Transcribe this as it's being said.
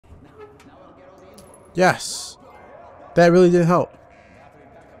Yes. That really didn't help.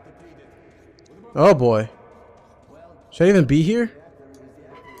 Oh boy. Should I even be here?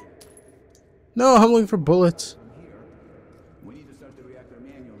 No, I'm looking for bullets. We need to start the reactor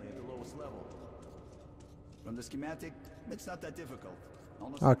manually at the lowest level. From the schematic, it's not that difficult.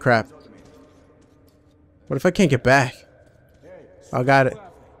 Almost Oh crap. everything is automated. What if I can't get back? I got it.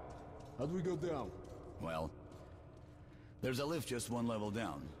 How do we go down? Well, there's a lift just one level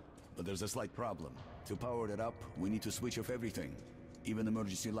down, but there's a slight problem. To power it up, we need to switch off everything, even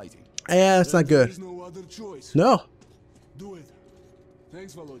emergency lighting. Yeah, that's not good. There's no other choice. No. Do it.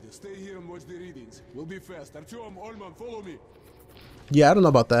 Thanks, Volodya. Stay here and watch the readings. We'll be fast. Artyom, Olman, follow me. Yeah, I don't know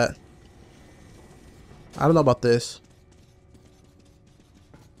about that. I don't know about this.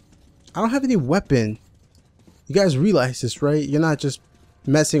 I don't have any weapon. You guys realize this, right? You're not just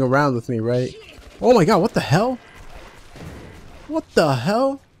messing around with me, right? Oh my god, what the hell? What the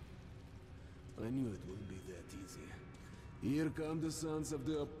hell? I knew it wouldn't be that easy. Here come the sons of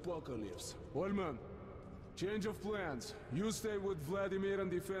the apocalypse. Olman, change of plans. You stay with Vladimir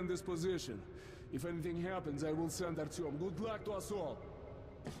and defend this position. If anything happens, I will send Artyom. Good luck to us all.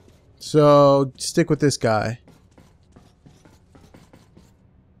 So, stick with this guy.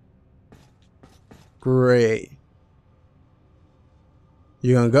 Great.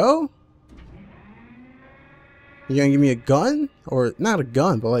 You gonna go? You gonna give me a gun? Or, not a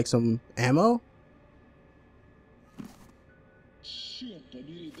gun, but like some ammo? Shit,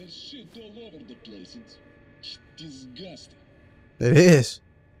 Tommy, there's shit all over the place. It's disgusting. It is.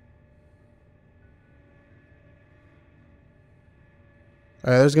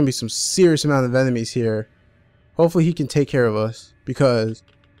 Alright, there's gonna be some serious amount of enemies here. Hopefully he can take care of us. Because,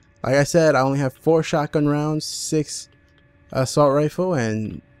 like I said, I only have 4 shotgun rounds, 6 assault rifle,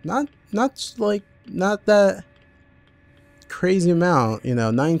 and not that crazy amount, you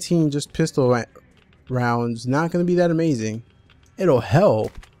know, 19 just pistol rounds. Not gonna be that amazing. It'll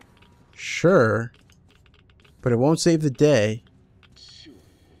help, sure, but it won't save the day.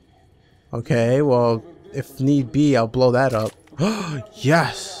 Okay, well, if need be, I'll blow that up.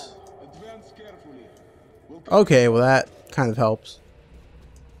 Yes. Okay, well that kind of helps.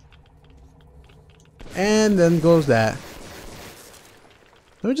 And then goes that.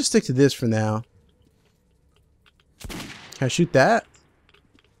 Let me just stick to this for now. Can I shoot that?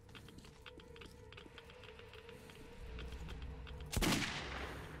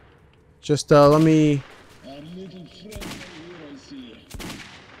 Just let me. Our little friend here, I see.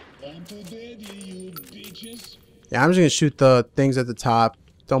 Come to daddy, you bitches. Yeah, I'm just gonna shoot the things at the top.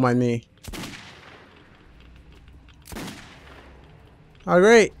 Don't mind me. Oh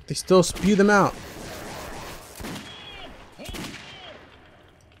great, they still spew them out.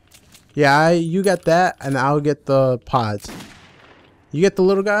 Yeah, you get that, and I'll get the pods. You get the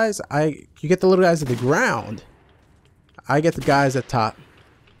little guys. You get the little guys at the ground. I get the guys at top.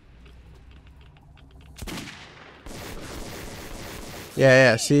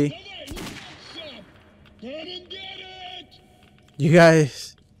 Yeah, see? You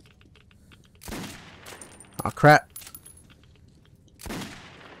guys. Oh crap.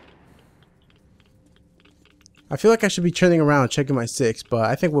 I feel like I should be turning around checking my 6, but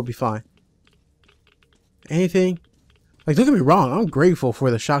I think we'll be fine. Anything? Like, don't get me wrong, I'm grateful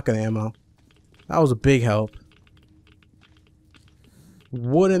for the shotgun ammo. That was a big help.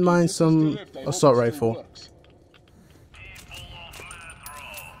 Wouldn't mind some assault rifle.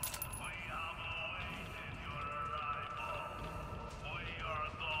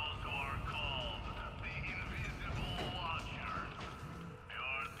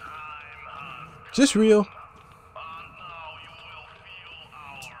 Is this real?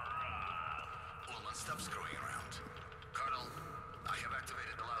 Stop screwing around. Colonel, I have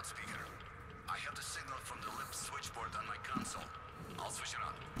activated the loudspeaker. I have the signal from the lip switchboard on my console. I'll switch it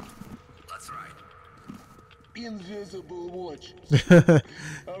on. That's right. Invisible watch.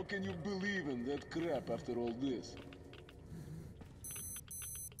 How can you believe in that crap after all this?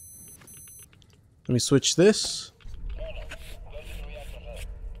 Let me switch this.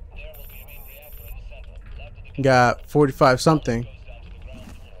 Got 45 something.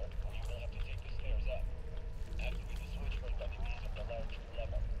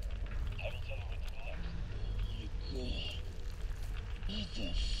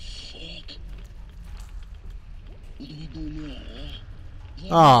 What do we do now,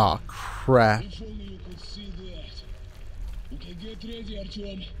 huh? Oh crap. If only you could see that. Okay, get ready,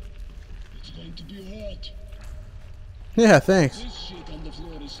 Artyom. It's going to be hot. Yeah, thanks. This shit on the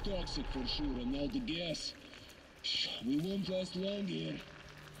floor is toxic for sure, and now the gas. We won't last long here.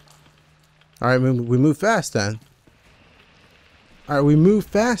 Alright, we move fast then. Alright, we move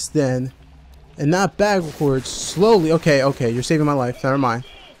fast then. and not backwards. Slowly. Okay, okay. You're saving my life. Never mind.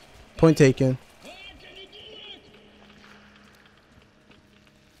 Point taken.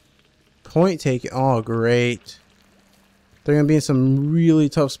 Point taken. Oh, great. They're going to be in some really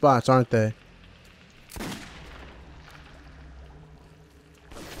tough spots, aren't they?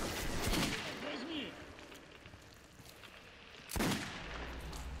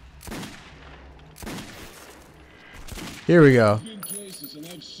 Here we go.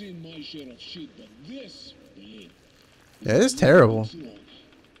 Yeah, it's terrible.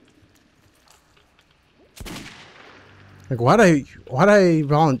 Like, why'd I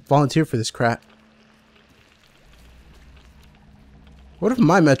volunteer for this crap? What if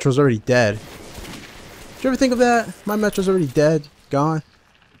my Metro's already dead? Did you ever think of that? My Metro's already dead, gone.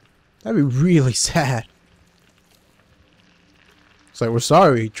 That'd be really sad. It's like, we're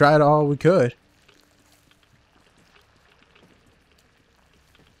sorry, we tried all we could.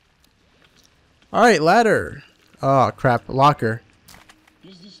 Alright, ladder. Oh, crap. Locker.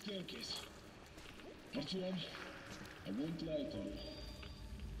 Here's the staircase. Artyom, I won't lie to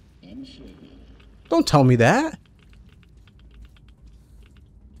you. I'm afraid now. Don't tell me that.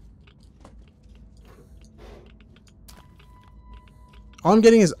 All I'm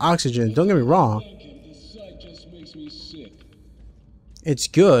getting is oxygen. Don't get me wrong. This sight just makes me sick. It's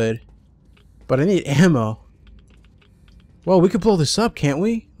good, but I need ammo. Well, we could blow this up, can't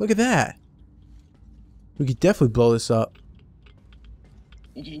we? Look at that. We could definitely blow this up.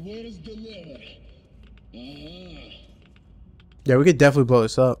 Okay, where is the lever? Yeah, we could definitely blow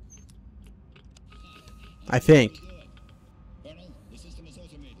this up. I think. Colonel, the system is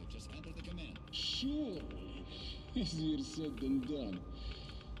automated. Just enter the command. Sure. Easier said than done.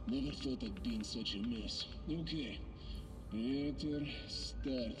 Never thought I'd be in such a mess. Okay. Reactor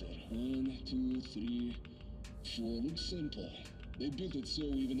starter. 1, 2, 3, 4. Looks simple. They built it so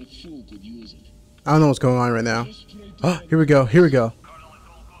even a fool could use it. I don't know what's going on right now. Oh, here we go. Here we go.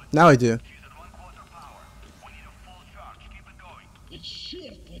 Now I do. It's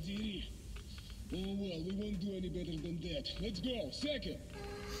short, Padiri. Oh well, we won't do any better than that. Let's go. Second.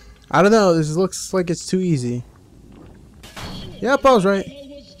 I don't know. This looks like it's too easy. Yep, I was right. How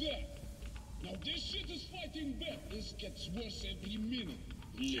was that? Now this shit is fighting back. This gets worse every minute.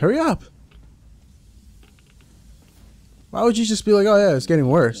 Hurry up. Why would you just be like, oh yeah, it's getting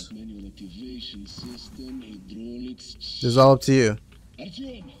worse? Manual activation system, hydraulics. This is all up to you.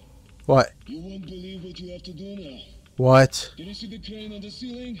 Artyom, What? you won't believe what you have to do now. What? Can you see the crane on the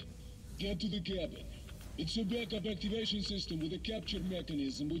ceiling? Get to the cabin. It's a backup activation system with a capture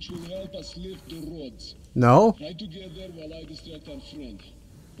mechanism which will help us lift the rods. No? Try to get there while I distract our friend.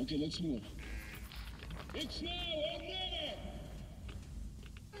 Okay, let's move. It's now or never!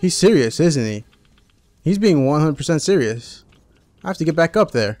 He's serious, isn't he? He's being 100% serious. I have to get back up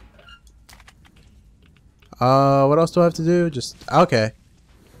there. What else do I have to do? Just, okay.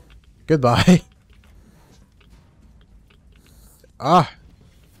 Goodbye. Ah.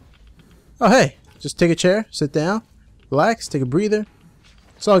 Oh, hey. Just take a chair, sit down, relax, take a breather.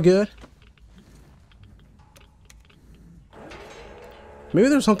 It's all good. Maybe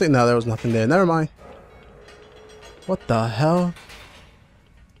there was something. No, there was nothing there. Never mind. What the hell?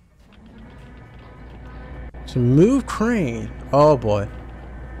 To move crane. Oh boy.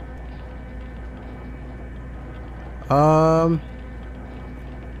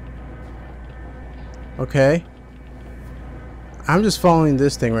 Okay. I'm just following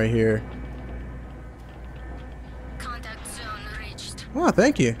this thing right here. Contact zone reached. Oh,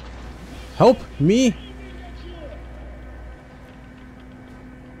 thank you. Help me.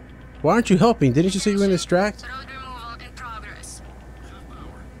 Why aren't you helping? Didn't you say you were going to distract? Road removal in progress.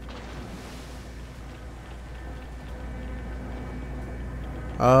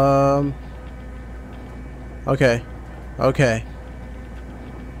 Okay. Okay.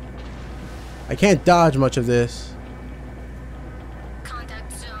 I can't dodge much of this.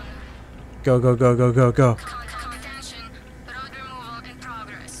 Contact zone. Go, go, go, go, go, go. Contact attention. Road removal in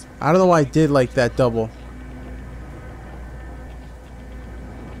progress. I don't know why I did like that double.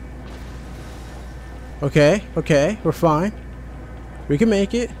 Okay, okay, we're fine. We can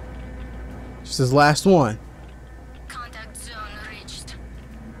make it. Just this last one. Contact zone reached.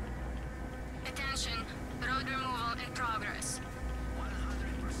 Attention. Road removal in progress.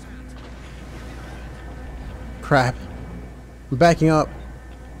 Crap. I'm backing up.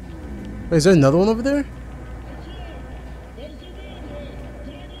 Wait, is there another one over there? There's a man there!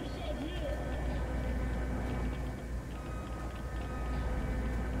 Drag yourself here!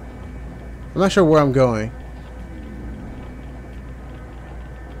 I'm not sure where I'm going.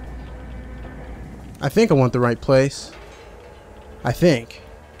 I think I want the right place. I think.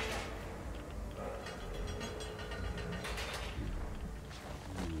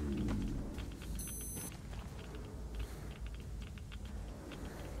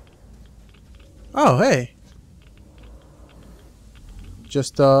 Oh, hey.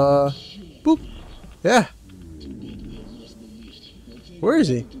 Just, boop. Yeah. Where is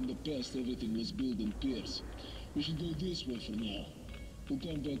he? In the past, everything was built in pairs. We should go this way for now. We'll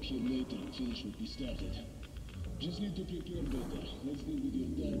come back here later and finish what we started. Just need to prepare better. Let's deal with your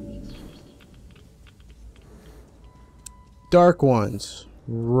dark ones first. Dark ones.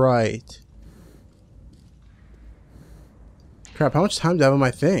 Right. Crap, how much time do I have on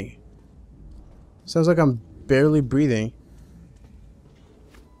my thing? Sounds like I'm barely breathing.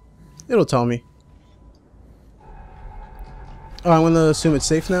 It'll tell me. Oh, I'm gonna assume it's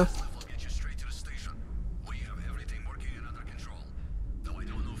safe now? We'll get you straight to the station. We have everything working and under control. Though I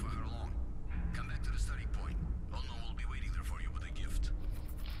don't know for how long. Come back to the study point. Unknown will be waiting there for you with a gift.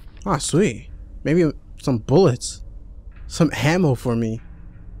 Ah, sweet. Maybe some bullets. Some ammo for me.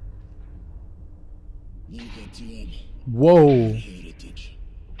 Look at them. Whoa. Heritage.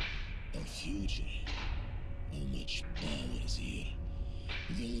 Our future. How much power is here.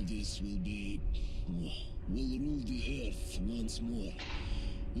 With all this will be... we'll rule the earth once more.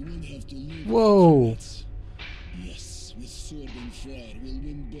 We won't have to live. Whoa. Yes, with sword and fire, we'll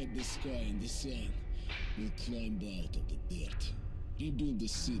embed the sky and the sun. We'll climb out of the dirt. Rebuild the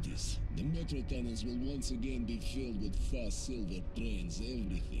cities. The metro tunnels will once again be filled with fast silver trains.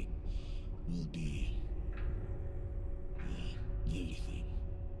 Everything will be... everything.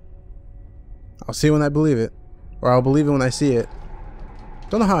 I'll see it when I believe it. Or I'll believe it when I see it.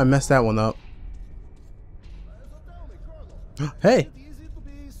 Don't know how I messed that one up. Hey!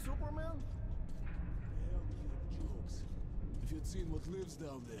 If you'd seen what lives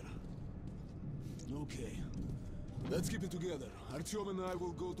down there. Okay. Let's keep it together. Artyom and I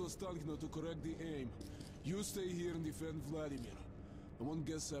will go to Ostankino to correct the aim. You stay here and defend Vladimir. I won't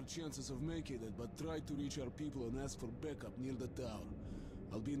guess our chances of making it, but try to reach our people and ask for backup near the tower.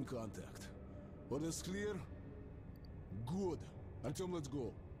 I'll be in contact. Orders clear? Good. Artyom, let's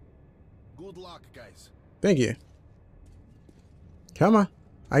go. Good luck, guys. Thank you. Come on.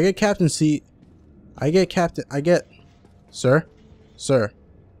 I get captain seat. I get... Sir? Sir.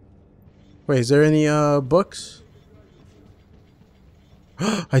 Wait, is there any, books?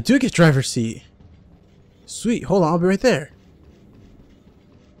 I do get driver's seat. Sweet. Hold on, I'll be right there.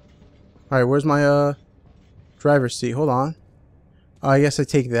 Alright, where's my, driver's seat? Hold on. I guess I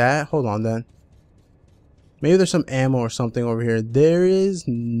take that. Hold on, then. Maybe there's some ammo or something over here. There is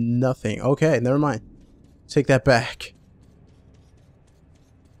nothing. Okay, never mind. Take that back.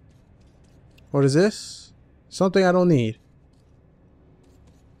 What is this? Something I don't need.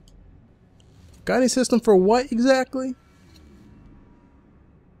 Guiding system for what exactly?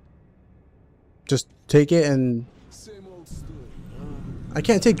 Just take it and... Same old story. I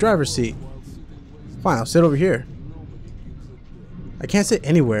can't take driver's seat. Fine, I'll sit over here. I can't sit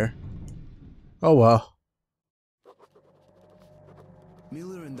anywhere. Oh well.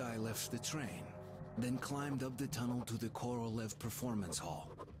 Miller and I left the train, then climbed up the tunnel to the Korolev Performance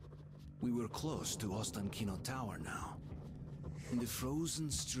Hall. We were close to Ostankino Tower now. In the frozen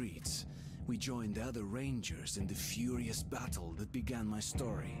streets, we joined the other rangers in the furious battle that began my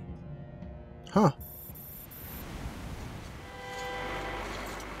story. Huh.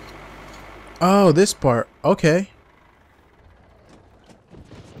 Oh, this part. Okay.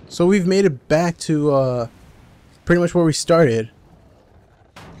 So we've made it back to, pretty much where we started.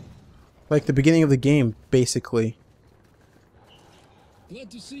 Like the beginning of the game, basically.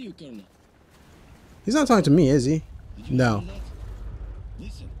 Glad to see you, Colonel. He's not talking to me, is he? No.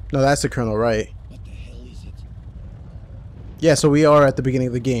 Listen, No, that's the Colonel, right? what the hell is it? Yeah, so we are at the beginning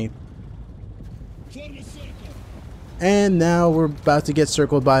of the game. Form a circle. And now we're about to get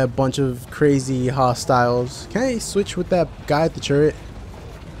circled by a bunch of crazy hostiles. Can I switch with that guy at the turret?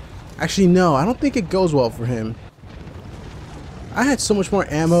 Actually, no, I don't think it goes well for him. I had so much more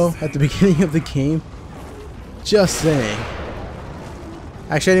ammo at the beginning of the game. Just saying.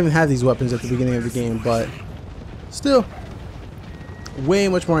 Actually, I didn't even have these weapons at the beginning of the game, but still, way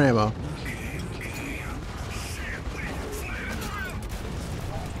much more ammo.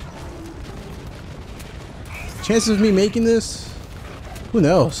 Chances of me making this? Who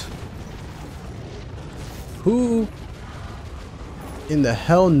knows? Who in the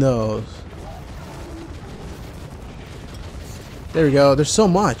hell knows? There we go. There's so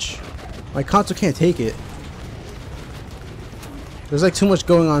much. My console can't take it. There's like too much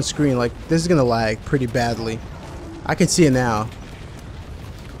going on screen. Like, this is gonna lag pretty badly. I can see it now.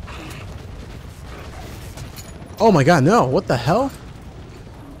 Oh my god, no. What the hell?